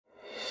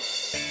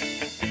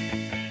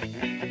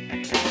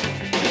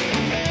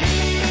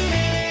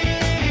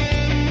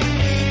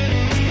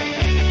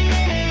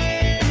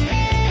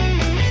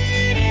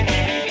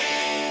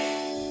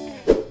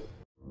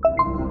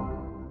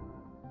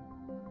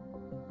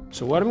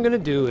So what I'm going to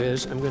do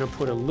is I'm going to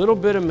put a little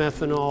bit of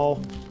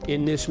methanol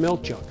in this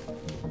milk jug.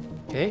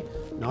 Okay,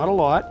 not a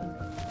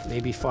lot,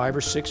 maybe 5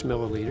 or 6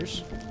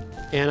 milliliters.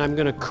 And I'm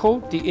going to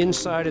coat the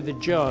inside of the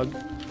jug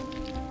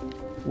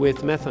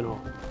with methanol.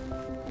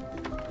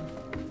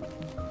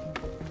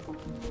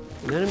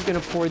 And then I'm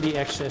going to pour the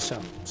excess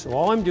out. So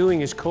all I'm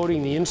doing is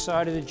coating the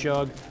inside of the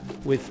jug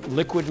with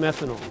liquid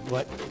methanol.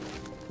 But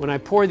when I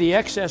pour the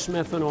excess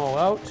methanol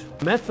out,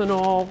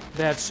 methanol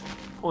that's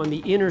on the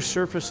inner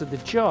surface of the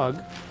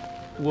jug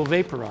will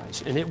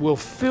vaporize, and it will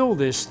fill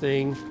this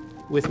thing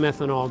with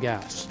methanol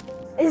gas.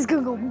 It's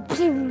gonna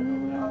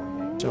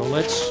go. So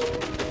let's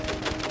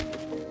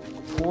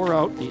pour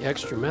out the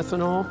extra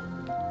methanol.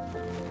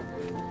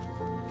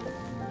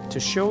 To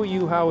show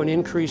you how an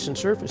increase in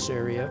surface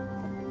area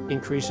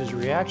increases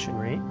reaction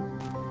rate,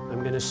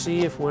 I'm going to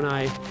see if when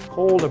I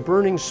hold a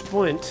burning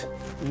splint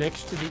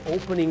next to the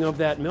opening of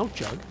that milk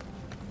jug,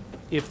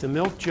 if the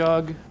milk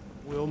jug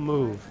will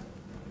move.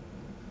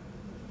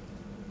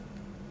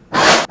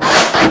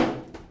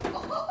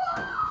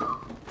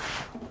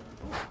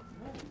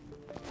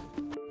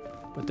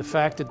 But the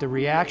fact that the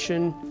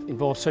reaction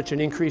involves such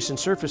an increase in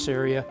surface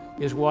area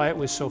is why it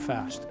was so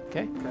fast,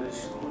 okay?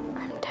 Because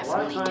I'm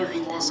definitely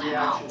doing this at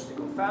home. to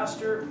go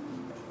faster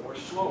or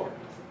slower.